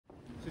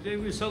Today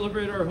we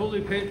celebrate our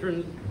holy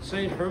patron,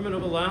 Saint Herman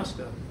of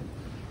Alaska,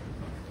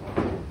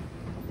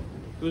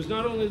 who is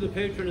not only the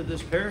patron of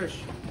this parish,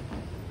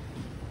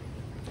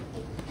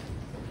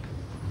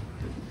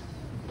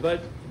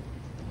 but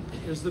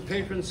is the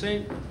patron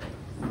saint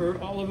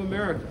for all of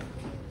America,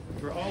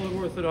 for all of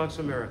Orthodox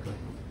America,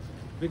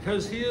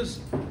 because he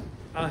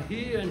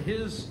and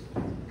his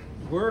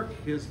work,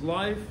 his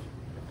life,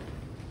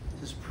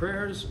 his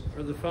prayers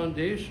are the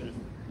foundation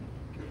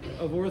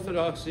of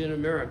Orthodoxy in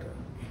America.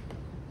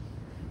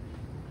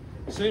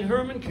 St.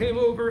 Herman came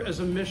over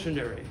as a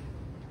missionary.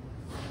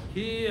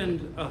 He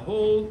and a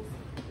whole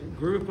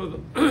group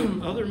of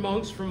other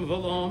monks from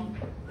Valom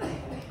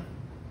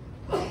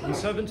in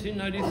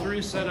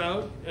 1793 set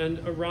out and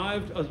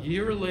arrived a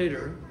year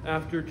later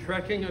after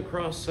trekking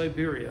across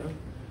Siberia,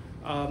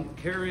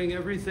 carrying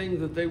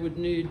everything that they would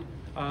need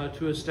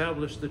to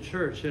establish the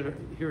church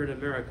here in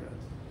America.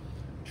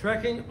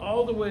 Trekking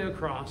all the way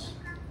across,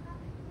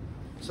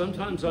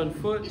 sometimes on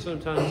foot,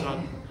 sometimes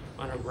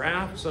on a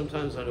raft,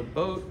 sometimes on a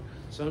boat,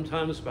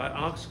 sometimes by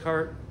ox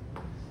cart,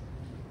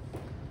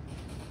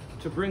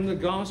 to bring the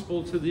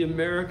gospel to the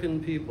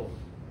American people.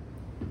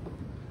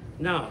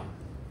 Now,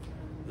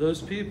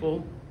 those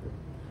people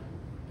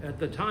at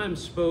the time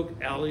spoke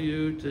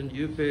Aleut and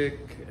Yupik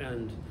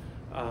and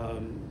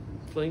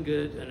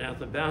Tlingit and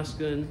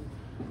Athabaskan,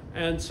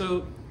 and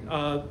so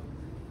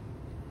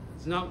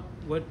it's not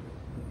what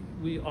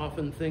we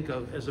often think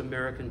of as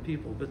American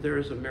people, but they're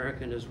as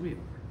American as we are,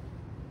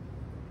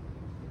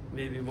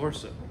 maybe more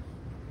so.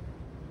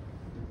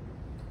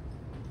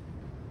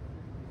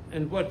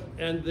 And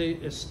he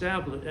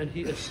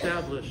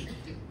established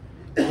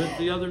with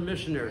the other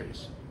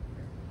missionaries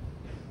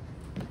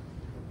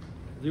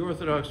the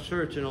Orthodox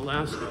Church in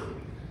Alaska,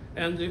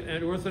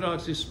 and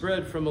Orthodoxy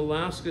spread from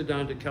Alaska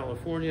down to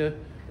California,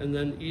 and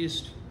then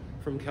east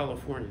from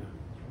California.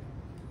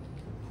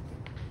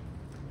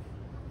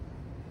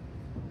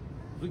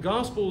 The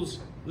gospel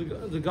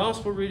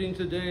reading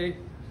today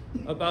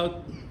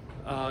about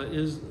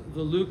is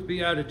the Luke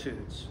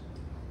Beatitudes.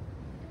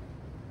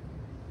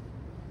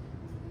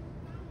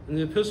 And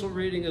the epistle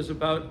reading is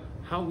about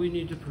how we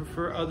need to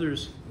prefer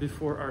others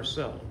before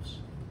ourselves.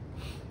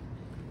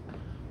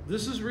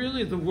 This is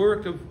really the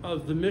work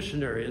of the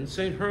missionary, and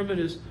St. Herman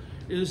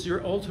is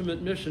your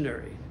ultimate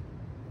missionary.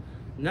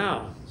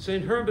 Now,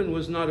 St. Herman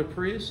was not a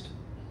priest,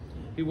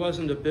 he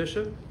wasn't a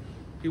bishop,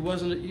 he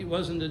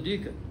wasn't a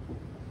deacon.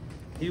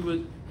 He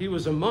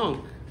was a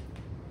monk,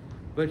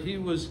 but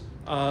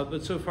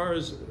but so far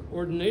as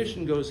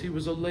ordination goes, he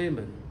was a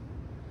layman.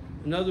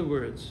 In other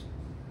words,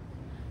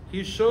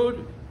 he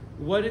showed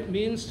what it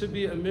means to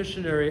be a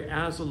missionary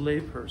as a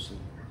layperson,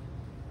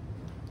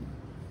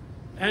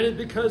 and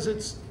because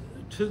it's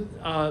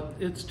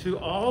to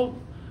all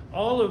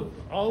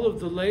of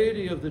the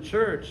laity of the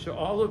church, to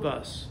all of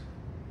us,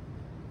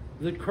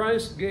 that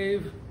Christ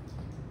gave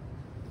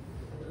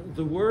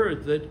the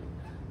word that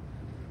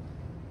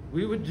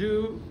we would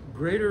do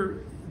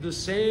the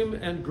same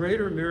and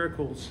greater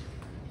miracles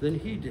than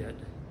he did.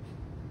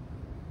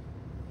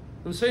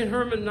 And St.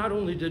 Herman not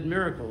only did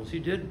miracles, he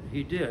did,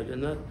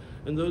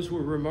 and those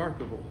were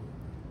remarkable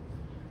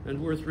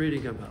and worth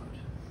reading about.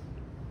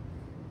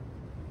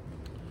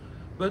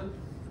 But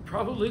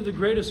probably the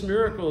greatest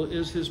miracle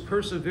is his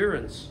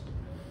perseverance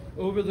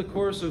over the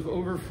course of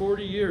over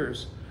 40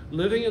 years,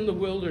 living in the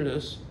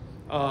wilderness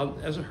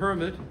as a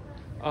hermit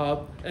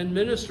and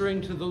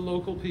ministering to the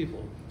local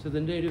people, to the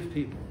native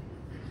people.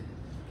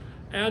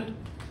 And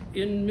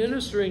in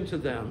ministering to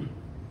them,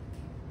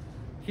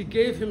 he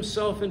gave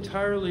himself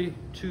entirely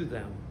to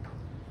them.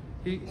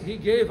 He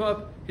gave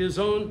up his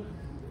own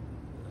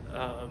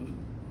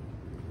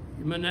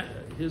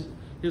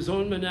his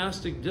own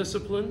monastic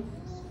discipline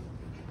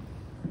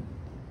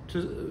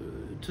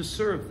to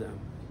serve them.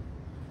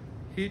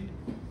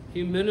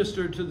 He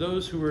ministered to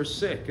those who were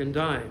sick and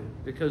dying,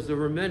 because there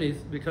were many,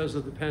 because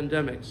of the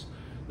pandemics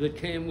that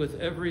came with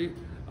every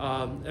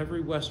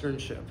Western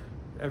ship,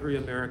 every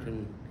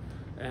American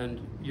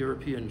and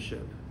European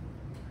ship,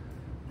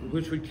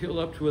 which would kill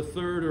up to a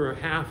third or a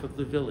half of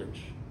the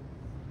village.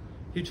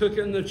 He took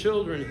in the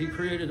children, he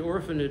created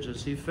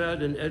orphanages, he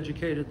fed and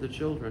educated the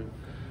children,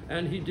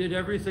 and he did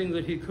everything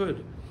that he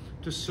could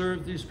to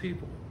serve these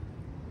people.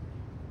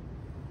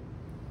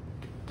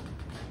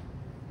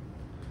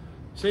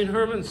 St.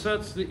 Herman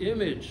sets the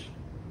image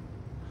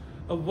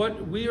of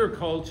what we are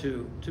called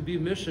to be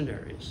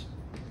missionaries.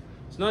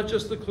 It's not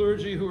just the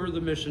clergy who are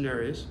the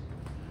missionaries.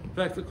 In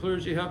fact, the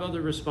clergy have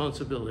other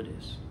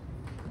responsibilities.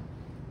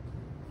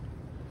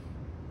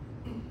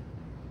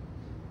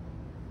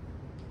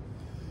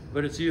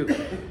 But it's you,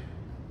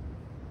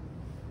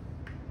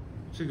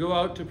 to go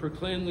out to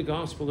proclaim the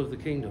gospel of the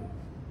kingdom,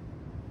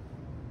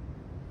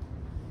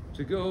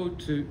 to go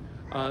to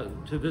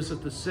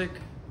visit the sick,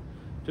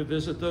 to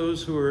visit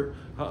those who are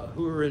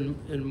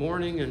in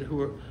mourning and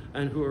who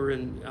are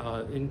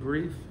in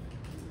grief,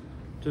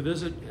 to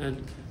visit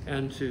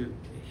and to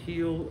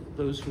heal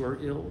those who are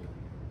ill.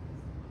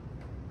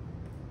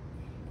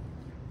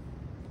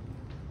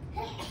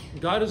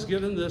 God has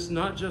given this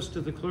not just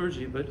to the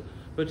clergy, but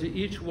to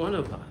each one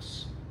of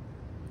us.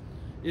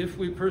 If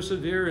we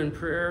persevere in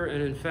prayer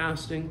and in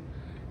fasting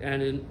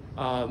and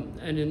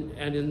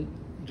in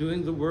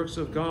doing the works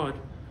of God,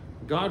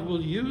 God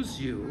will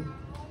use you.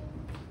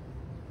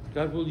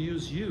 God will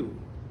use you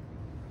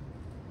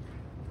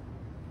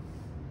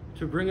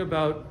to bring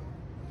about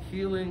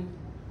healing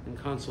and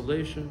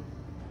consolation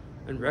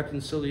and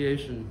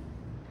reconciliation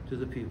to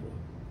the people,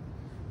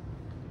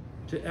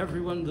 to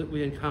everyone that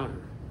we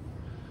encounter.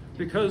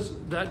 Because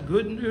that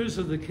good news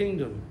of the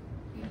kingdom,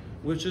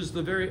 which is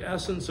the very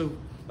essence of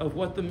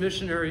what the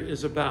missionary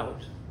is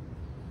about,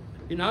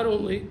 he not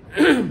only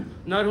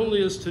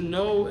is to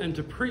know and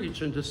to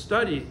preach and to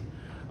study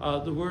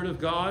the Word of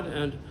God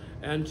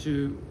and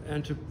to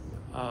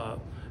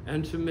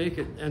make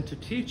it and to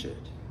teach it,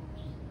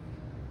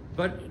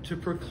 but to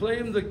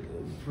proclaim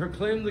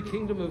the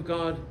kingdom of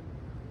God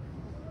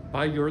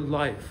by your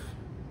life.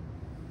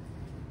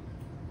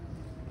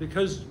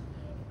 Because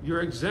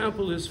your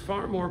example is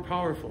far more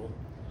powerful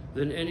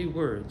than any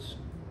words.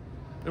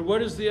 And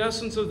what is the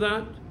essence of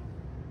that?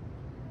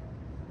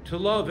 To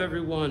love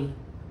everyone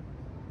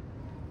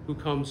who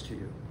comes to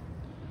you.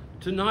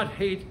 To not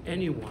hate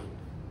anyone.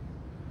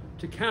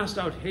 To cast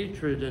out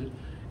hatred and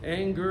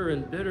anger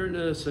and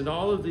bitterness and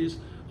all of these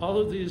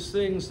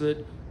things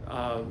that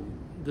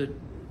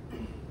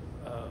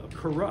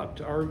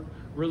corrupt our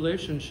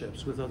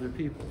relationships with other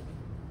people,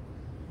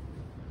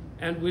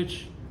 and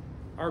which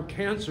are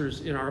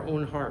cancers in our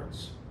own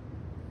hearts.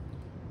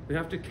 We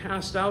have to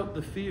cast out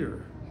the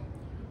fear.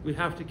 We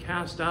have to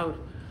cast out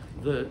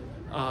the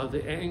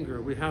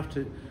anger. We have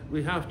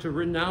to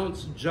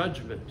renounce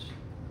judgment,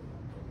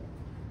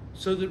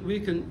 so that we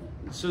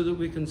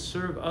can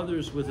serve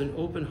others with an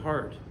open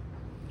heart,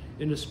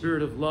 in a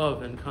spirit of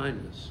love and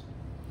kindness.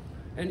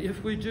 And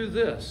if we do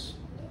this,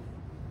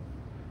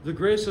 the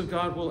grace of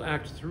God will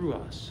act through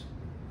us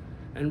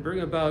and bring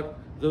about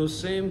those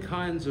same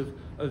kinds of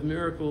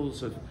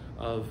miracles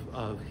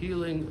of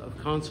healing, of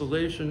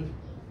consolation,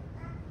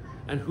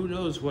 and who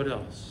knows what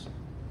else.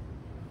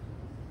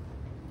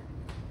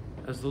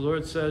 As the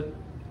Lord said,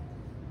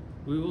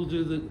 we will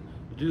do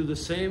the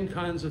same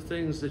kinds of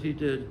things that he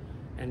did,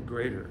 and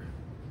greater.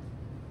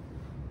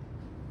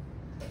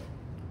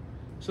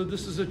 So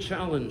this is a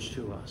challenge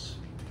to us.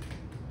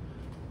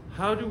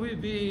 How do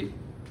we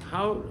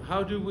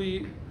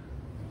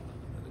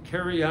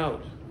carry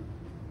out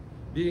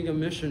being a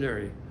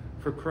missionary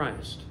for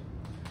Christ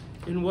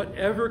in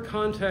whatever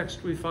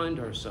context we find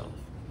ourselves?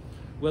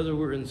 Whether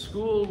we're in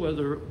school,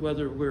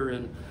 whether we're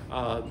in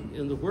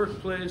the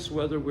workplace,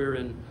 whether we're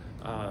in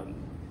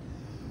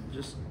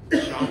just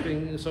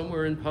shopping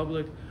somewhere in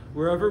public,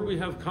 wherever we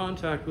have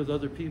contact with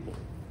other people.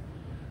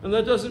 And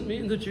that doesn't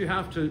mean that you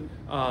have to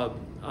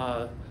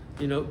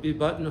be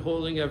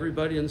buttonholing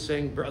everybody and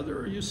saying, "Brother,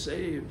 are you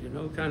saved?"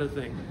 Kind of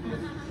thing.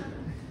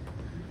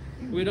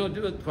 We don't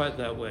do it quite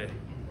that way.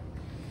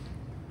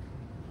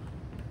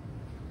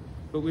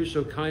 But we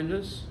show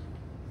kindness,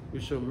 we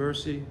show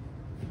mercy,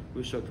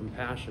 we show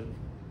compassion,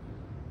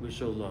 we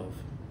show love.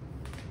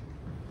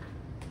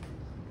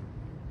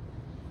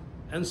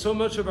 And so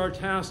much of our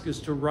task is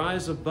to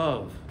rise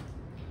above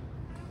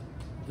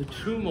the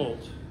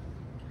tumult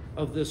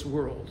of this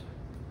world,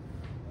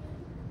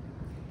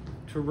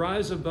 to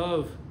rise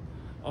above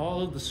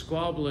all of the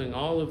squabbling,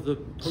 all of the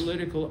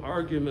political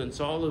arguments,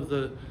 all of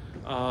the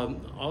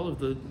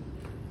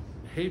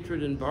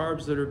hatred and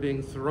barbs that are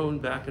being thrown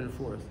back and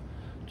forth.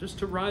 Just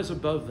to rise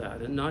above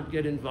that and not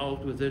get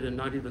involved with it and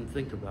not even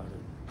think about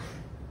it.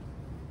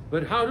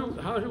 But how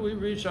do we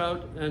reach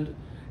out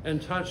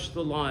and touch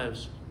the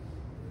lives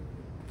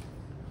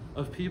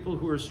of people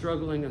who are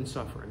struggling and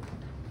suffering?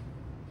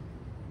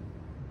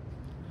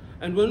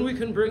 And when we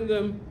can bring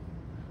them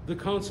the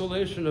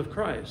consolation of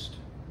Christ,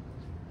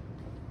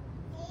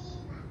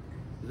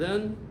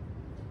 then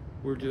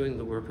we're doing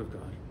the work of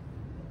God.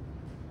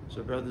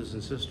 So brothers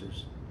and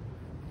sisters,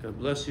 God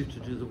bless you to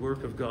do the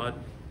work of God,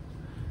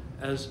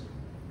 as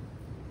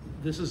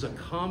this is a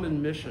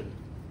common mission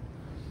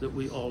that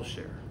we all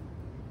share,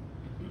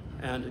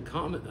 and a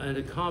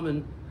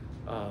common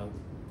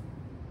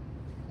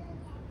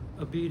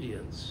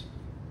obedience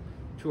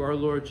to our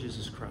Lord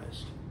Jesus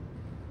Christ,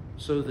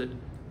 so that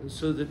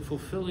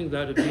fulfilling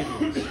that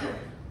obedience,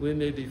 we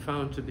may be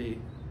found to be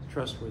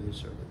trustworthy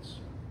servants.